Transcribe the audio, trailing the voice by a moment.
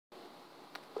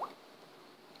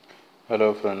Hello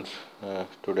friends,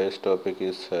 today's topic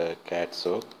is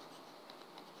Catzog.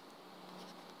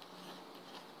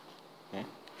 Okay.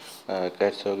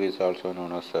 Catzog is also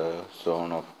known as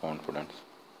zone of confidence.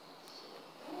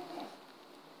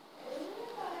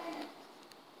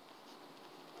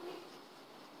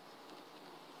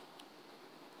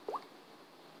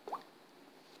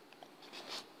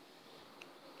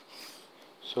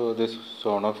 So this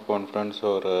zone of confidence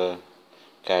or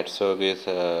Catzog is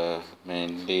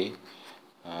mainly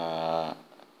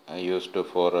used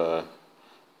for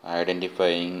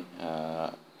identifying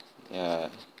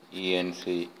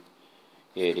ENC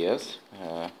areas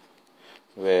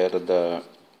where the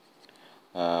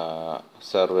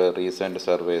recent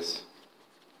surveys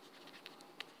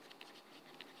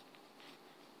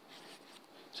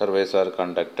are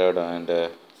conducted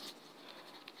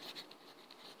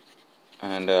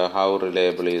and how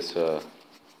reliable is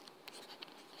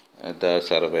the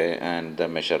survey and the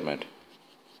measurement.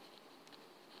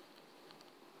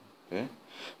 Okay.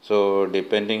 So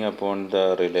depending upon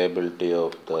the reliability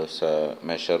of the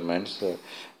measurements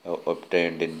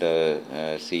obtained in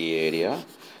the sea area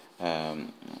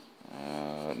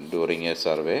during a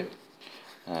survey,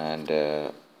 and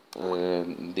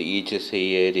each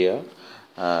sea area,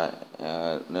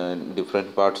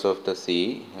 different parts of the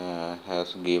sea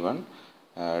has given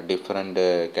different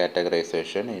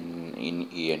categorization in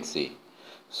ENC.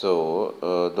 So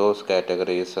those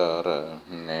categories are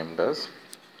named as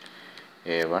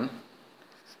A1,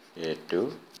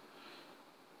 A2,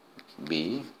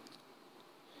 B,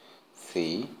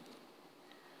 C,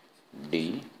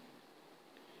 D,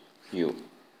 U.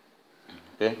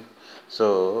 Okay.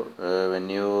 So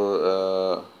when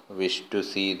you wish to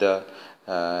see the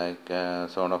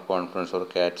zone of confidence or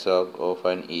Catzog of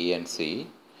an ENC,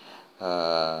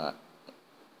 that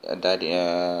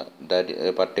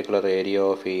a particular area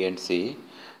of ENC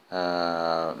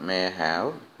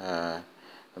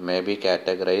may be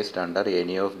categorized under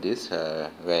any of these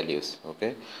values.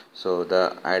 Okay, so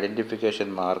the identification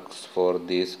marks for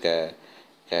these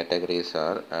categories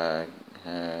are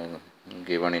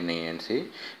given in ENC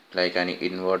like an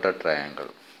inverted triangle.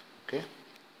 Okay,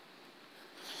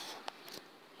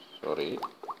 sorry.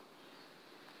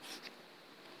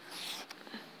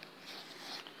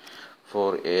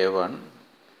 For A1,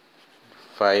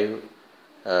 5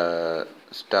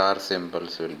 star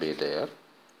symbols will be there.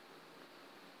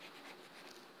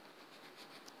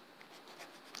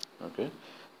 Okay,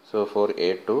 so for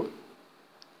A2,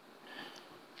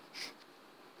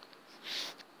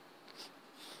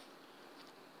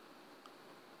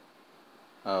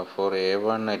 for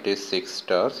A1 it is 6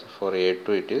 stars, for A2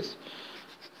 it is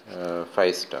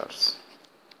 5 stars.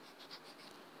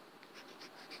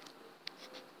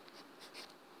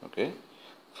 Okay,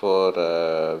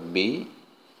 for B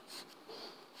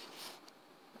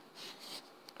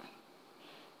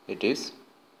it is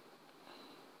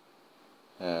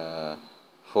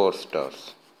 4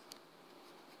 stars.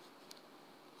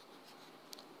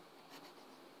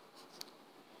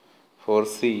 For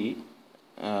C,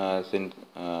 since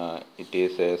it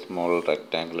is a small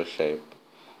rectangular shape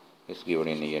is given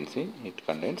in ENC, it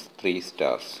contains 3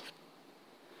 stars.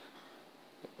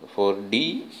 For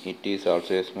D, it is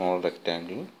also a small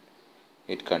rectangle,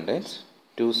 it contains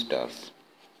 2 stars.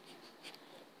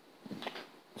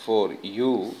 For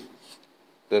U,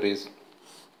 there is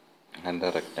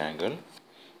another rectangle.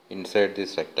 Inside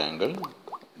this rectangle,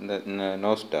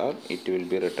 no star, it will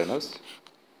be written as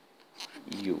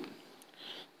U.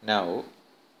 Now,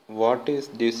 what is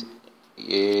this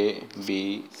A,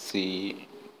 B, C,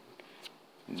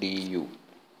 D, U?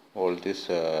 All this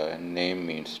name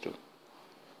means to.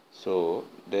 So,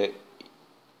 the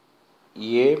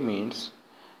A means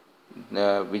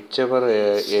whichever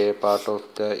a part of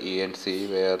the ENC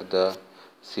where the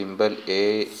symbol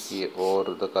A or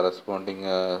the corresponding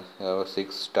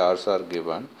 6 stars are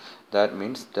given, that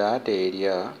means that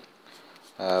area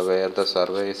where the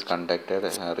survey is conducted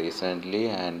recently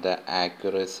and the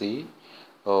accuracy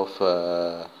of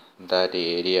that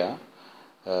area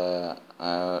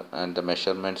and the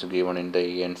measurements given in the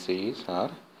ENCs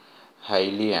are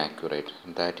highly accurate.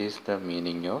 That is the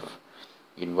meaning of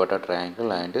inverted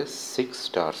triangle, and 6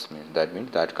 stars mean that means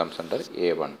that comes under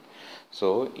A1.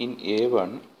 So in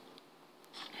A1,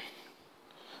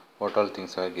 what all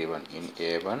things are given? In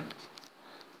A1,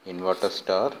 inverted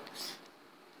star,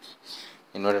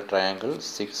 inverted triangle,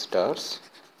 6 stars.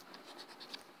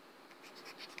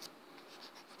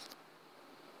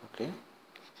 Okay,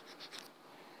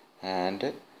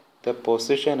 and the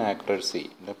position accuracy,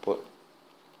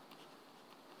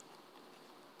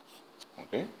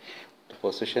 okay, the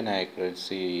position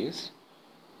accuracy is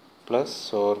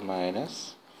plus or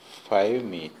minus 5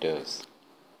 meters.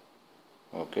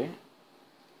 Okay,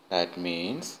 that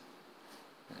means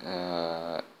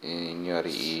in your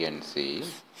ENC,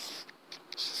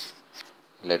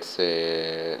 let's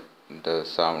say the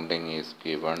sounding is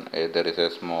given, there is a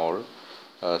small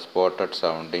spotted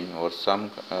sounding or some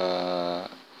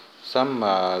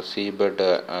seabed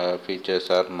features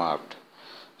are marked.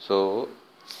 So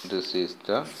this is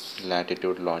the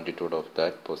latitude longitude of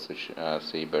that position,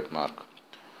 seabed mark.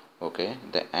 Okay,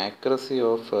 the accuracy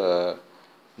of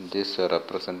this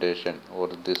representation or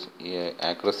this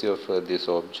accuracy of this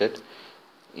object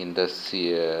in the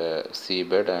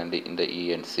seabed and in the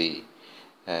ENC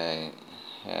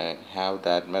have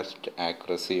that much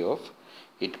accuracy of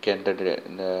it can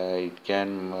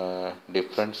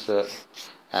difference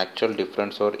actual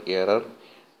difference or error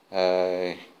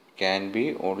can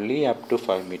be only up to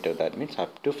 5 meters. That means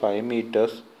up to 5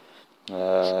 meters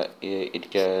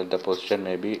the position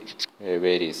may be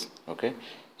varies. Okay,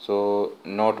 so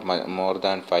not more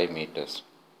than 5 meters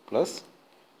plus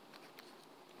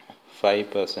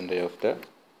 5% of the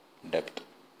depth.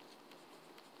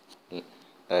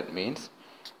 That means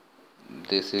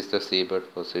this is the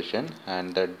seabed position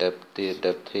and the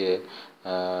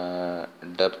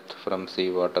depth from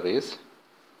seawater is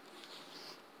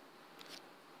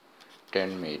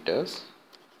 10 meters.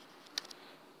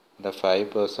 The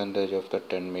 5% of the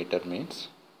 10 meter means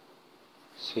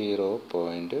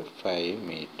 0.5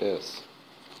 meters.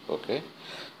 Okay,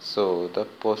 so the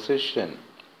position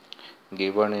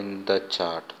given in the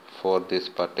chart for this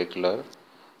particular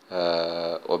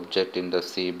object in the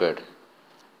seabed,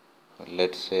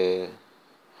 let's say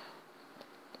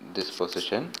this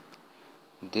position,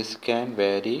 this can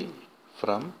vary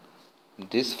from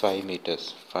this 5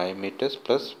 meters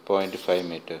plus 0.5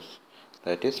 meters,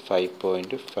 that is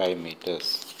 5.5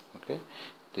 meters. Okay,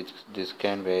 this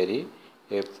can vary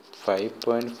a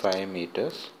 5.5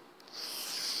 meters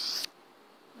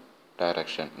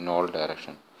direction in all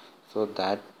direction. So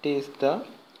that is the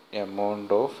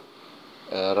amount of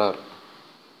error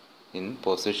in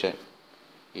position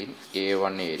in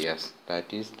A1 areas.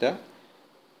 That is the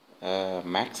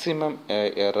maximum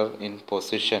error in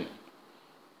position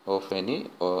of any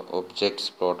objects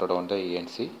plotted on the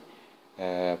ENC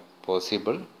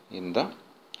possible in the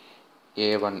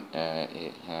A1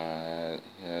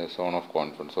 zone of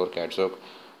confidence or Catzog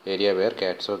area where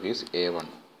Catzog is A1.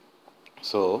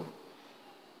 So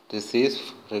this is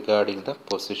regarding the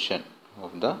position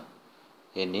of the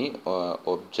any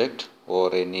object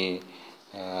or any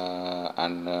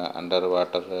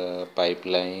underwater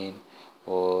pipeline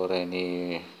or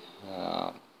any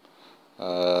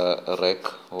wreck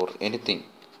or anything.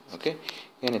 Okay,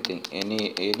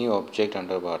 any object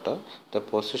underwater, the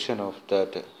position of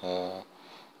that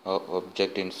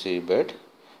object in seabed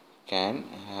can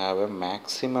have a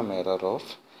maximum error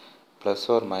of plus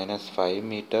or minus 5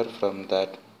 meter from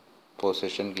that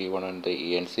position given on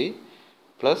the ENC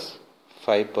plus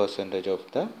 5%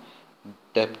 of the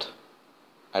depth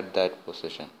at that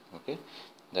position. Okay,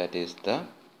 that is the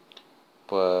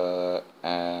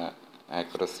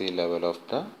accuracy level of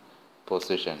the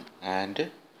position.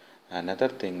 And another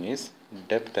thing is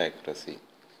depth accuracy.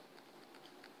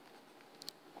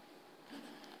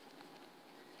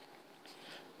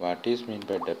 What is meant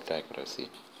by depth accuracy?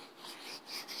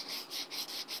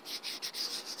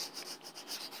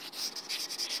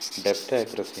 Depth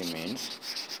accuracy means,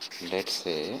 let's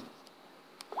say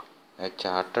a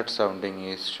charted sounding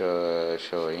is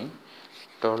showing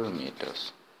 12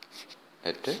 meters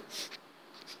at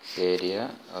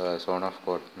area zone of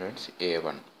coordinates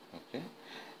A1. Okay,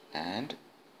 and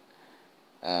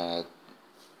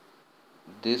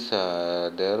this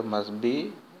there must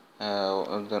be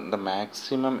the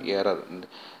maximum error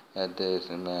this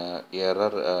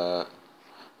error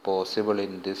possible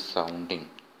in this sounding,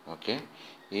 okay,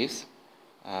 is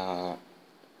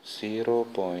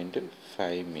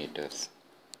 0.5 meters,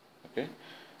 okay,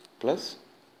 plus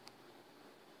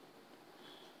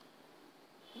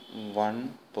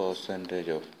 1%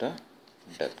 of the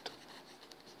depth.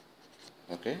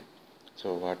 Okay,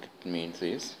 so what it means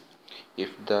is, if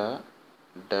the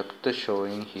depth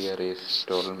showing here is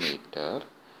 12 meter,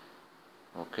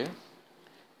 okay,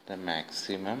 the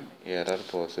maximum error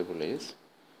possible is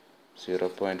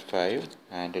 0.5,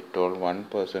 and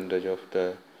 1% of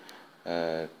the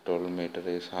 12 meter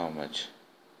is how much?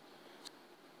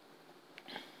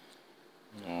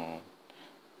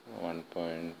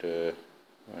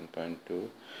 1.2,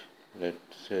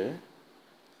 let's say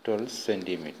 12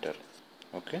 centimeter.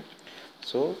 Okay,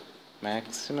 so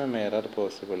maximum error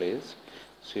possible is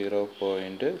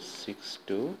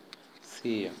 0.62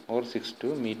 cm or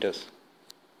 62 meters.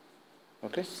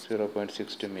 Okay,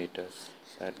 0.62 meters.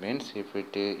 That means if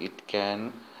it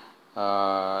can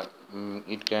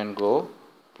go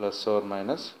plus or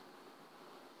minus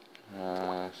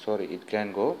it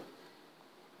can go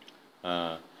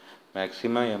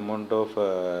maximum amount of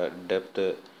depth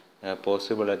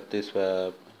possible at this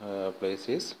place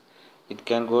is it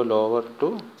can go lower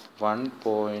to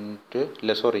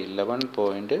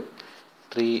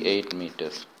 11.38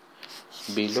 meters.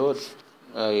 Below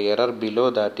error below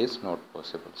that is not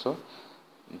possible. So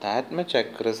that much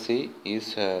accuracy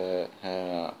is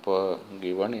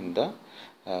given in the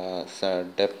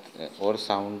depth or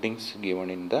soundings given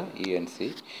in the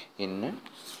ENC in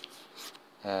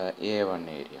A1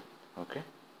 area. Okay,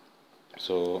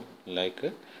 so like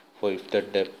for if the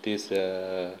depth is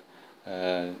 10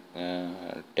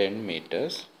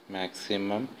 meters,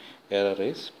 maximum error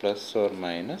is plus or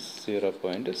minus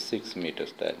 0.6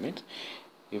 meters. That means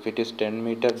if it is 10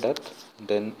 meter depth,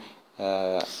 then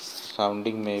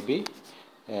sounding may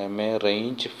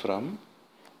range from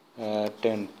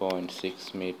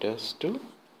 10.6 meters to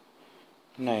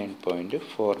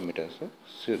 9.4 meters. So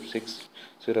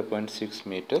 0.6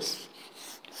 meters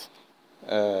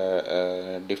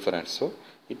difference. So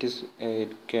it is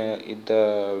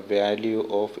the value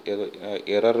of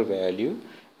error value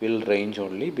will range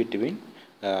only between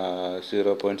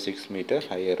 0.6 meter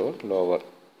higher or lower.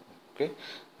 Okay,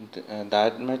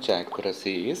 that much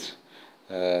accuracy is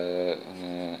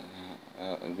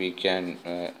we can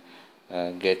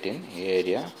get in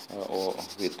area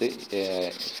with the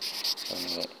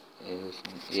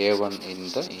A1 in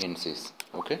the ENCs.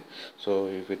 Okay, so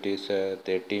if it is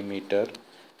 30 meter,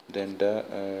 then the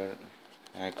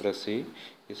accuracy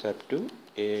is up to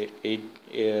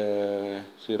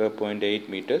 0.8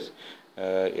 meters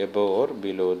above or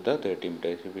below the 30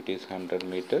 meters. If it is 100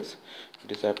 meters,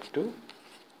 it is up to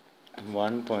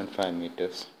 1.5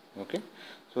 meters. Okay,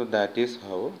 so that is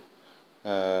how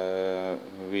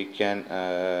we can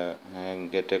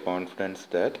get a confidence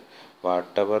that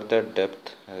whatever the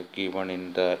depth given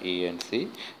in the ENC,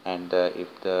 and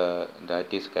if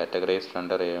that is categorized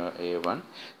under A1,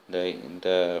 the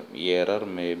error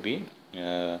may be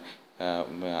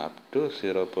up to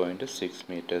 0.6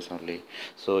 meters only.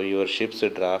 So your ship's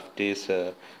draft is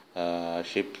or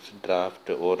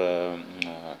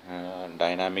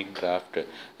dynamic draft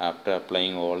after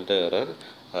applying all the error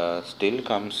still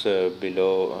comes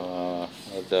below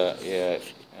the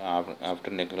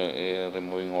after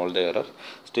removing all the error,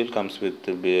 still comes with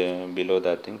below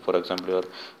that thing. For example,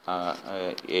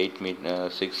 your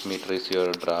 6 meter is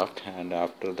your draft, and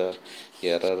after the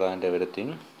error and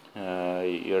everything,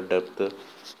 your depth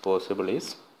possible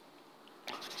is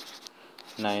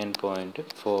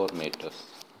 9.4 meters.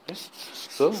 Okay,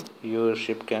 so your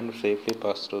ship can safely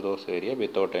pass through those areas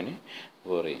without any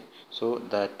worry. So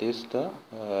that is the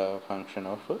function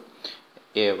of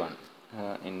A1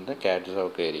 in the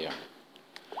Catzog area.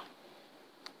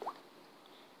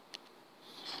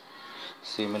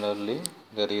 Similarly,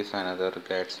 there is another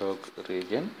Catzog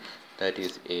region, that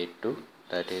is A2,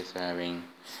 that is having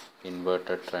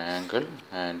inverted triangle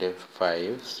and a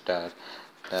 5-star.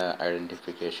 The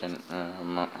identification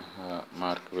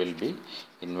mark will be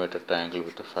inverted triangle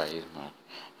with a 5 mark,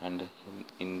 and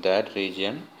in that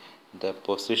region the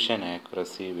position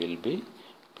accuracy will be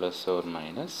plus or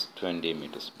minus 20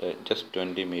 meters, just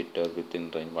 20 meter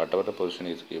within range. Whatever the position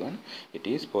is given, it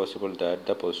is possible that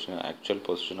the actual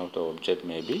position of the object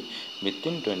may be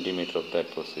within 20 meter of that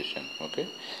position. Okay,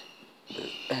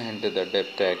 and the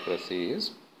depth accuracy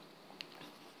is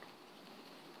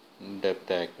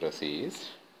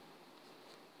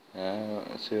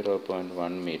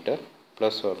 0.1 meter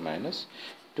plus or minus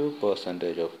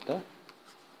 2% of the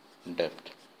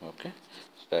depth. Okay,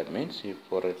 so that means if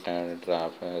for a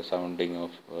draft sounding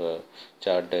of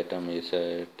chart datum is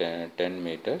 10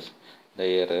 meters,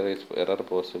 the error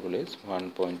possible is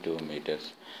 1.2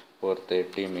 meters. For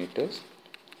 30 meters,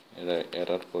 the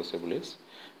error possible is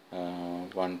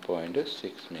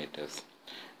 1.6 meters,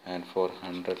 and for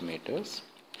 100 meters,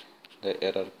 the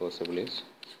error possible is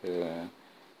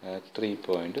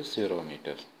 3.0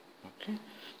 meters. Okay,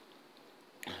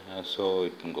 so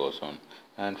it goes on.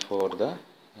 And for the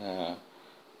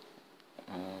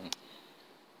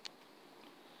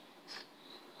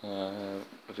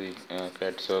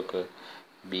Catzog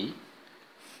B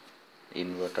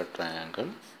inverted triangle,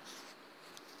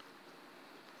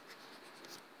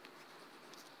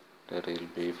 there will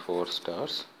be 4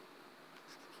 stars.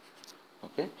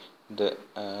 Okay,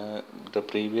 the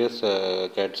previous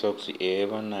Catzog's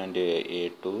A1 and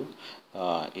A2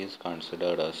 is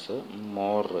considered as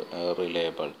more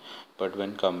reliable, but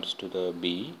when comes to the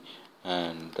B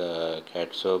and the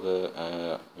Catzog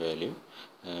value,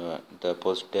 the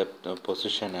post depth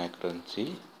position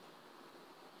accuracy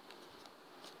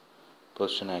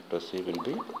will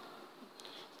be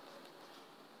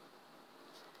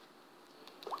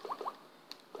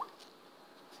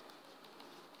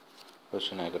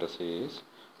is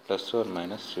plus or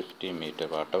minus 50 meter.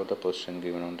 Whatever the position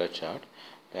given on the chart,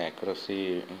 the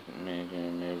accuracy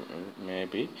may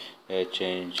be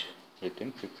changed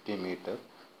within 50 meter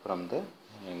from the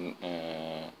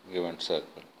given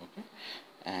circle. Okay,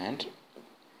 and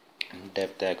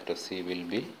depth accuracy will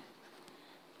be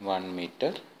 1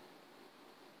 meter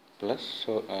plus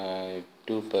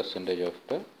 2% of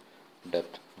the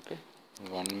depth. Okay,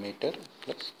 1 meter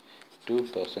plus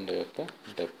 2% of the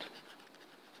depth.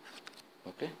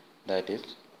 Okay, that is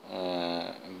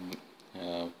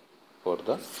for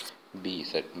the B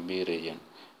region,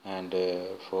 and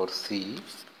for C,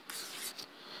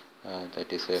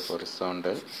 that is a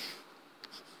horizontal,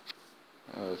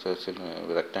 so it's in a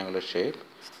rectangular shape,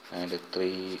 and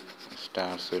 3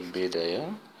 stars will be there.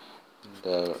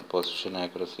 The position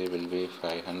accuracy will be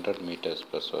 500 meters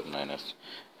plus or minus,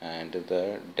 and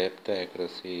the depth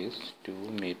accuracy is 2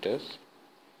 meters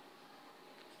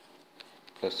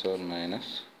plus or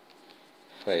minus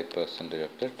 5% of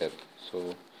the depth.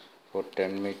 So for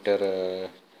 10 meter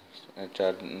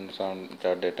chart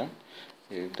data,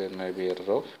 there may be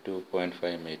error of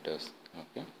 2.5 meters.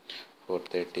 Okay, for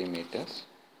 30 meters,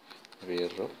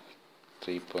 error of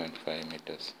 3.5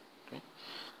 meters. Okay,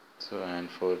 so and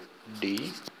for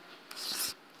D,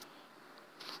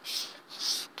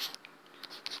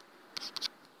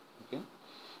 okay,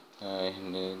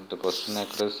 the position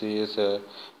accuracy is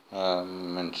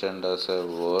mentioned as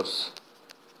worse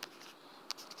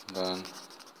than.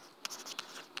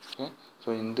 Okay,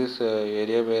 so in this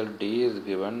area where D is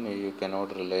given, you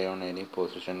cannot rely on any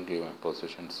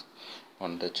positions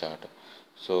on the chart.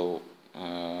 So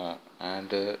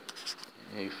and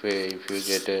if you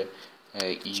get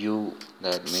a U,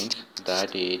 that means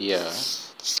that area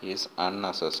is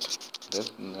unassessed.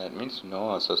 That means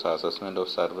no assessment of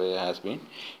survey has been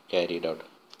carried out.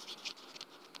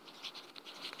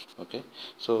 Okay,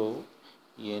 so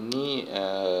any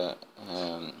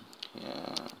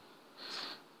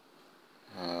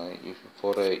if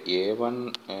for a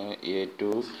A1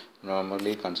 A2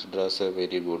 normally considered as a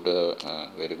very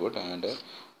good, and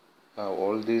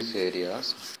all these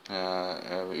areas,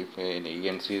 if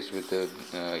ENCs with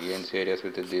ENC areas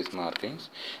with these markings,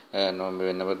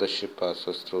 whenever the ship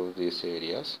passes through these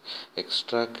areas,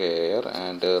 extra care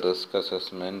and risk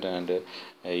assessment and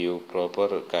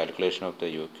proper calculation of the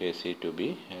UKC to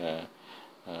be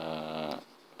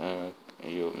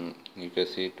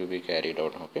UKC to be carried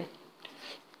out. Okay.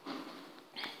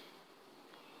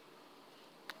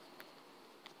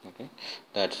 Okay,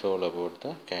 that's all about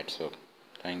the Catzog.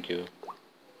 Thank you.